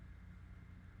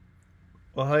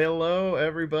Well, hello,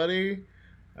 everybody.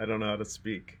 I don't know how to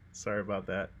speak. Sorry about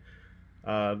that.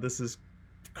 This is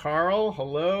Carl.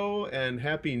 Hello, and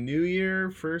Happy New Year.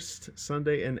 First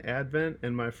Sunday in Advent,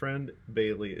 and my friend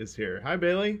Bailey is here. Hi,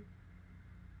 Bailey.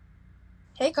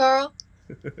 Hey, Carl.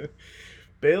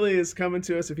 Bailey is coming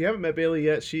to us. If you haven't met Bailey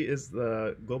yet, she is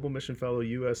the Global Mission Fellow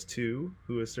US2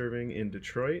 who is serving in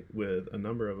Detroit with a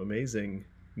number of amazing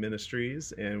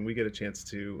ministries. And we get a chance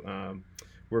to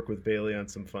work with Bailey on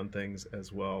some fun things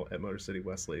as well at Motor City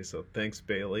Wesley. So thanks,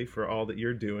 Bailey, for all that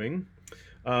you're doing.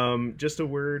 Just a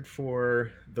word for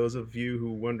those of you who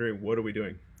are wondering, what are we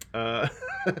doing? Uh,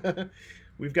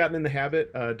 we've gotten in the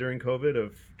habit during COVID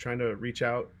of trying to reach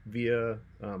out via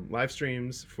live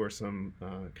streams for some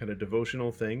kind of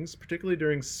devotional things, particularly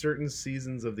during certain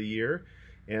seasons of the year.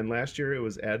 And last year it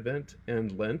was Advent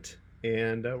and Lent,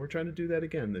 and we're trying to do that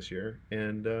again this year,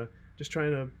 and just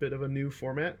trying a bit of a new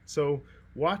format. So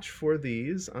watch for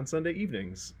these on Sunday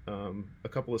evenings. A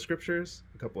couple of scriptures,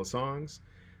 a couple of songs.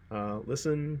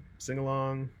 Listen, sing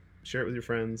along, share it with your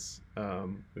friends.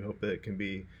 We hope that it can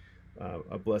be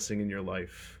a blessing in your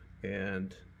life.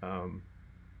 And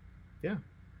yeah,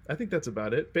 I think that's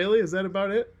about it. Bailey, is that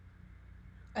about it?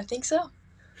 I think so.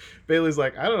 Bailey's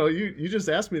like, I don't know. You just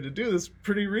asked me to do this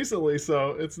pretty recently,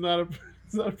 so it's not a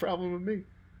it's not a problem with me.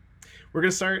 We're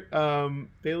gonna start.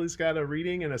 Bailey's got a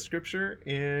reading and a scripture,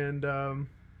 and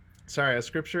sorry, a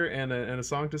scripture and a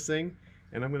song to sing.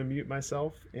 And I'm gonna mute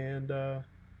myself and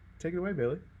take it away,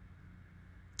 Bailey.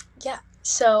 Yeah.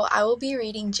 So I will be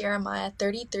reading Jeremiah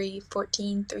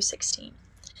 33:14 through 16.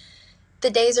 The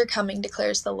days are coming,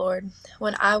 declares the Lord,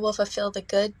 when I will fulfill the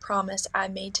good promise I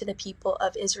made to the people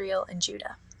of Israel and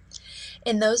Judah.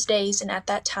 In those days and at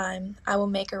that time, I will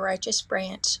make a righteous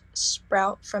branch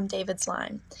sprout from David's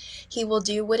line. He will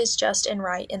do what is just and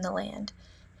right in the land.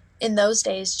 In those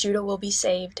days, Judah will be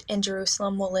saved, and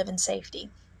Jerusalem will live in safety.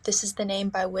 This is the name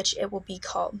by which it will be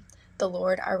called, the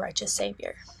Lord our righteous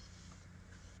Savior.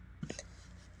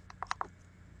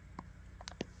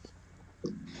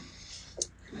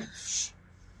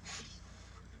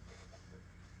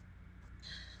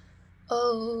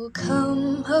 O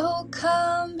come,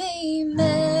 Emmanuel,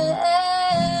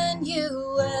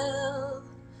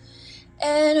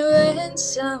 and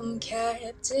ransom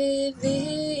captive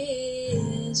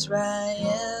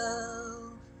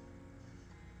Israel,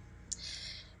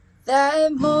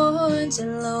 that mourns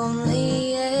in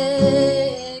lonely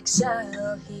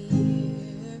exile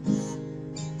here,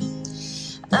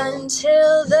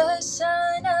 until the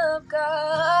Son of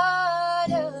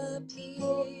God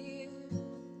appear.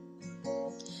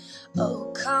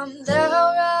 O come,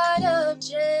 thou rod of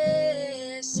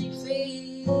Jesse,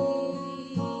 free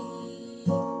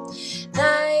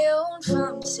thy own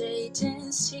from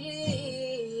Satan's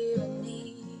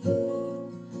tyranny.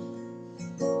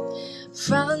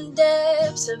 From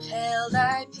depths of hell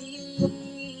thy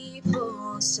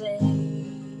people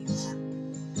save,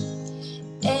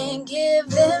 and give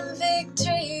them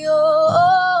victory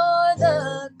o'er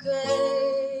the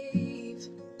grave.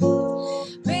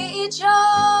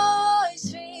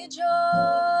 Rejoice,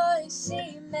 rejoice,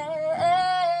 Emmanuel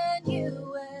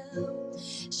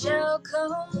shall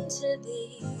come to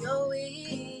thee, O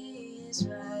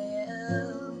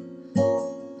Israel.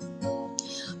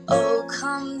 O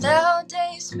come, thou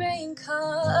day spring,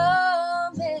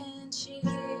 come and cheer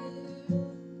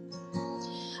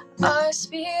our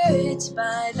spirits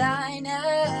by thine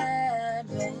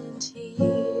advent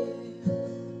here.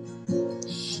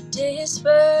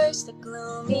 Disperse the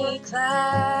gloomy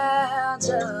clouds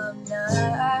of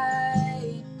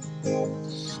night,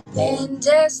 and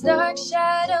death's dark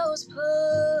shadows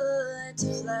put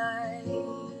to flight.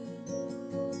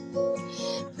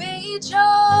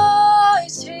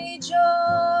 Rejoice,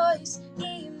 rejoice,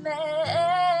 Emmanuel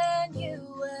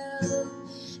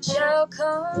shall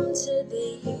come to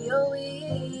thee, O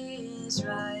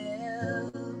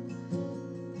Israel.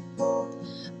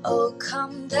 O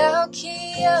come, thou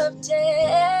Key of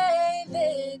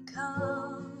David,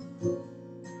 come,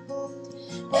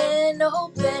 and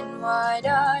open wide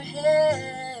our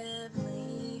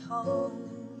heavenly home.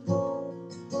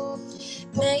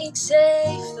 Make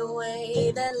safe the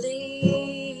way that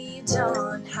leads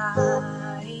on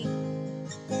high,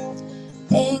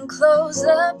 and close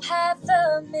the path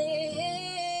of misery.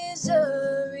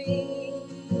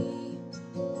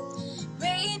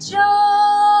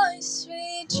 Rejoice,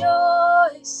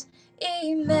 rejoice,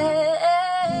 Emmanuel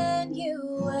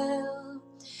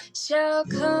shall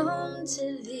come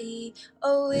to thee,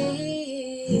 O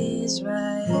Israel.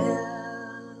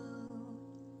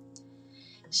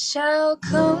 Shall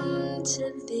come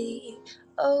to thee,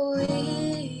 O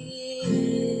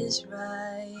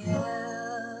Israel.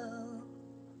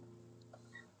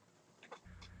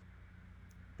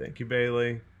 Thank you,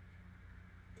 Bailey.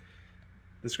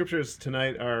 The scriptures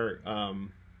tonight are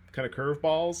kind of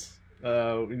curveballs.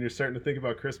 When you're starting to think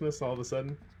about Christmas, all of a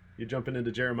sudden, you're jumping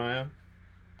into Jeremiah.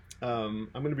 I'm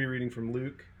going to be reading from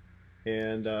Luke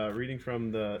and reading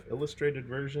from the illustrated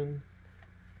version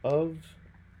of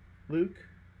Luke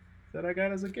that I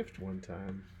got as a gift one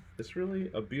time. It's really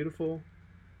a beautiful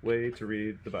way to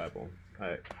read the Bible.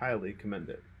 I highly commend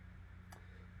it.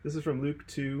 This is from Luke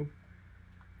 2,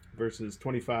 verses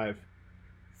 25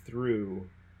 through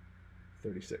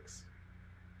 36.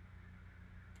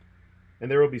 And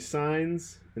there will be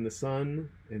signs in the sun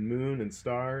and moon and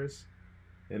stars,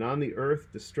 and on the earth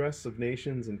distress of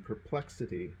nations and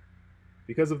perplexity,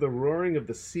 because of the roaring of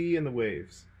the sea and the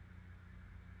waves.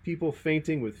 People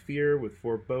fainting with fear, with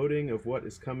foreboding of what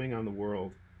is coming on the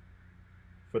world.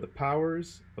 For the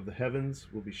powers of the heavens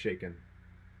will be shaken.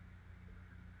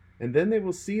 And then they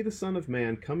will see the Son of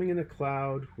Man coming in a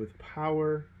cloud with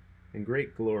power and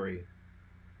great glory.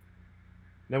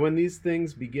 Now when these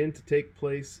things begin to take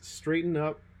place, straighten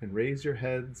up and raise your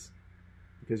heads,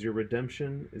 because your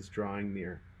redemption is drawing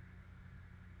near.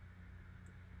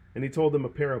 And he told them a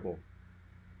parable.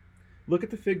 Look at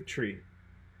the fig tree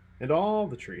and all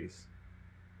the trees.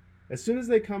 As soon as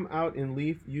they come out in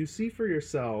leaf, you see for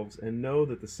yourselves and know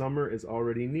that the summer is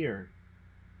already near.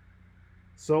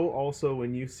 So also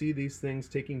when you see these things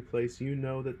taking place, you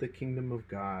know that the kingdom of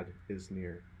God is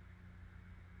near.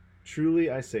 Truly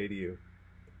I say to you,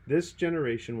 this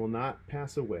generation will not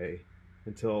pass away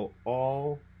until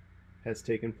all has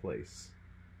taken place.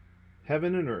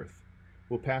 Heaven and earth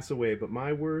will pass away, but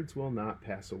my words will not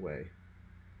pass away.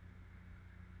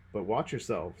 But watch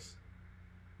yourselves,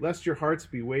 lest your hearts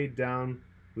be weighed down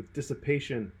with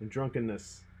dissipation and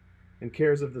drunkenness and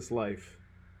cares of this life,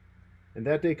 and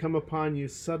that day come upon you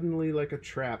suddenly like a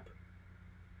trap.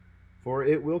 For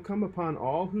it will come upon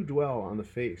all who dwell on the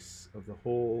face of the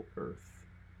whole earth.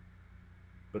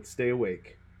 But stay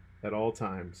awake at all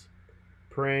times,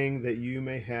 praying that you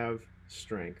may have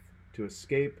strength to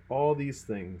escape all these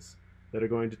things that are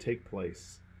going to take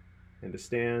place, and to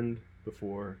stand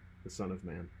before the Son of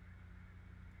Man.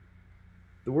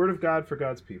 The word of God for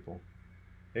God's people.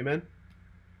 Amen.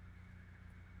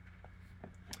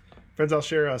 Friends, I'll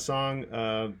share a song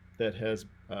that has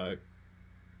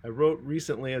I wrote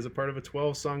recently as a part of a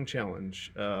 12-song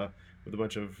challenge with a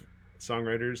bunch of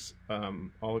songwriters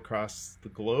all across the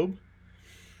globe.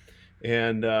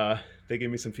 And they gave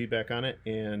me some feedback on it,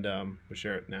 and we'll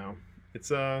share it now.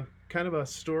 It's a kind of a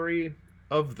story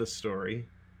of the story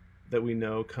that we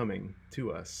know coming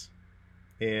to us,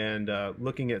 and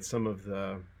looking at some of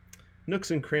the nooks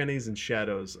and crannies and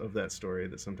shadows of that story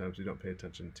that sometimes we don't pay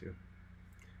attention to.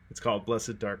 It's called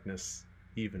Blessed Darkness,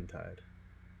 Eventide.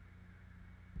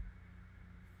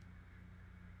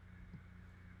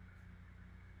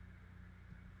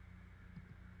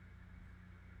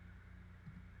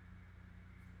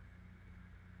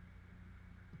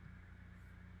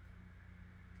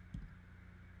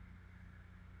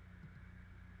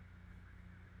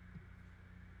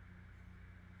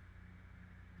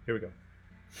 Here we go.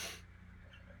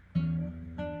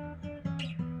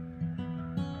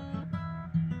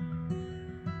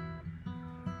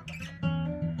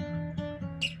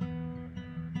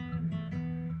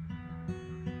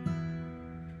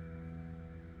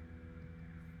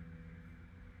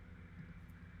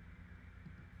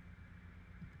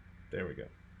 There we go.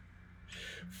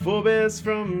 Forebears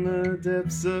from the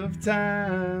depths of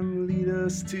time, lead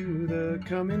us to the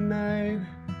coming night,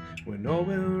 when all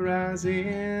will rise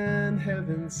in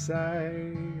heaven's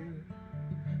sight.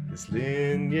 This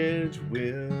lineage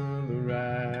will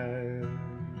arrive.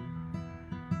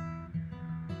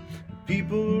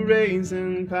 People raised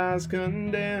and past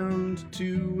condemned,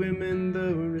 to women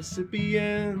the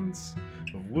recipients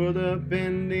of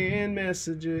world-upending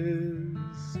messages.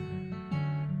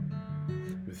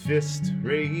 With fist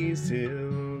raised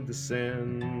he'll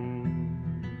descend.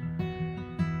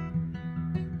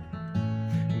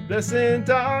 Blessed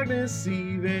darkness,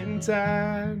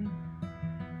 eventide,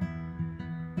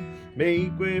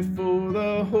 make way for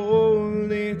the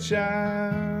Holy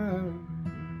Child.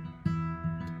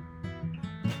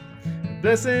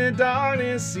 Blessed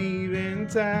darkness,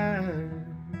 eventide,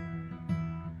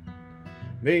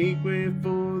 make way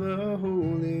for the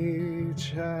Holy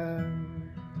Child.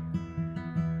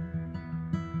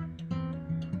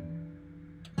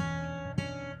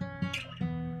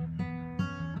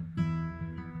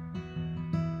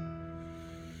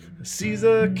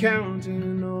 Caesar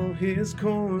counting all his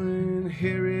coin,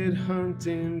 Herod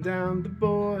hunting down the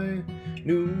boy,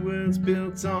 new worlds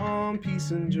built on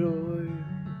peace and joy,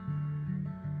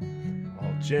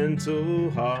 all gentle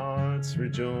hearts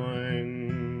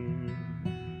rejoin.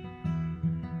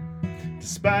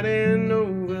 Despite an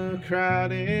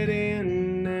overcrowded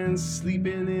inn and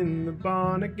sleeping in the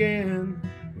barn again,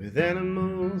 with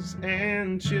animals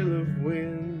and chill of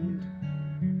wind,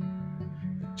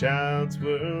 the child's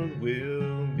world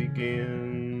will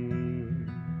begin.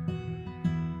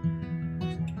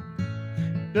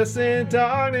 Blessed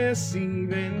darkness,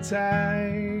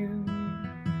 eventide,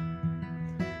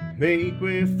 make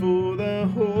way for the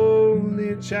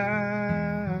Holy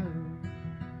Child.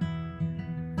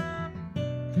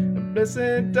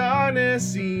 Blessed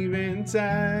darkness, eventide,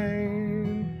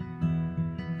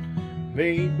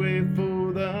 make way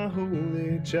for the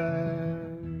Holy Child.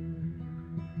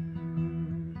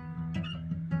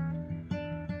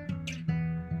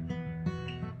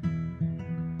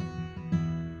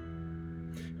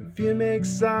 Fear makes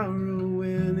sorrow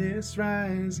when it's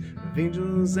rise of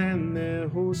angels and their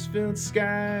host-filled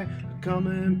sky, a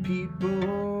common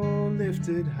people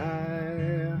lifted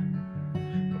high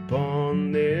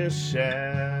upon this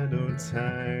shadowed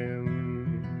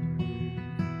time.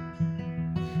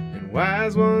 And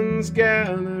wise ones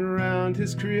gathered round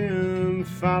his crib,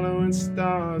 following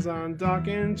stars on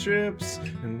darkened trips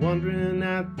and wondering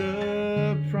at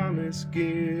the promise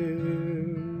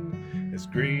given, as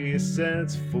grace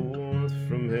sets forth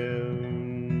from heaven.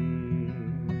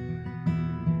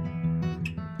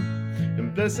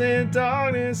 And blessed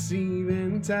darkness,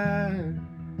 eventide,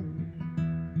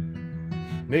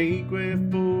 make way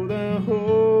for the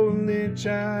Holy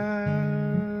Child.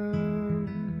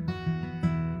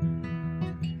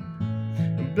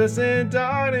 And blessed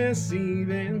darkness,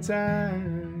 eventide,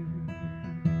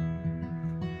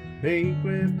 make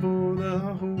way for the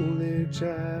Holy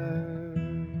Child.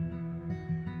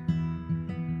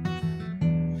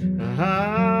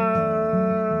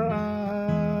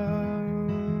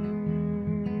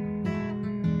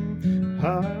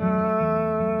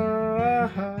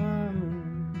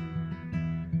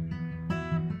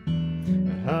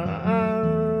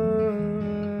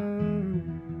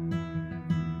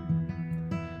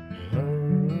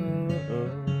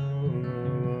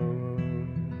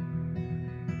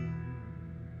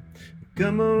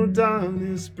 Come on,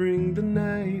 darkness, bring the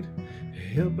night.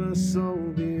 Help us all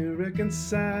be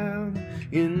reconciled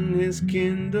in his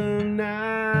kingdom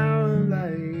now,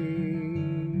 light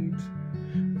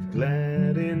with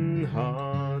gladdened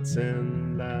hearts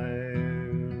and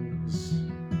lives.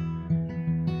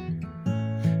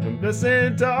 And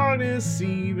blessed darkness,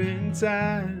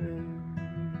 eventide,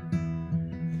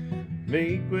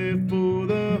 make way for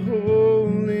the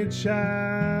Holy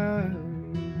Child.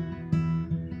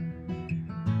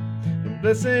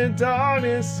 Blessed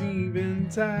darkness,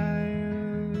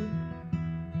 eventide,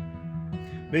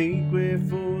 make way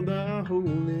for the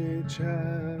Holy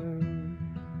Child.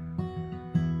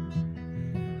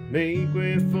 Make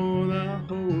way for the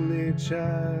Holy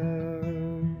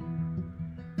Child.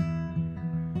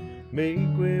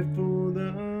 Make way for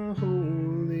the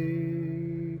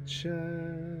Holy Child.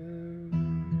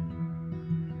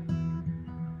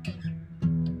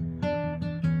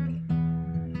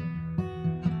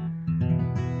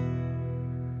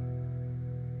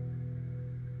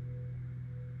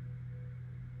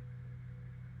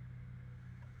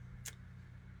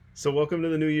 So welcome to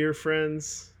the new year,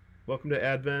 friends. Welcome to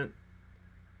Advent.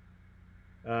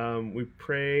 We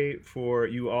pray for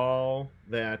you all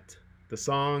that the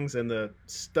songs and the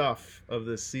stuff of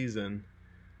this season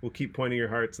will keep pointing your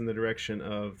hearts in the direction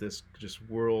of this just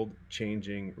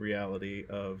world-changing reality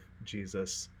of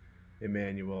Jesus,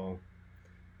 Emmanuel,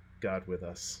 God with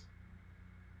us.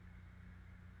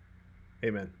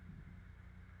 Amen.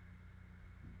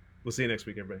 We'll see you next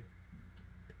week, everybody.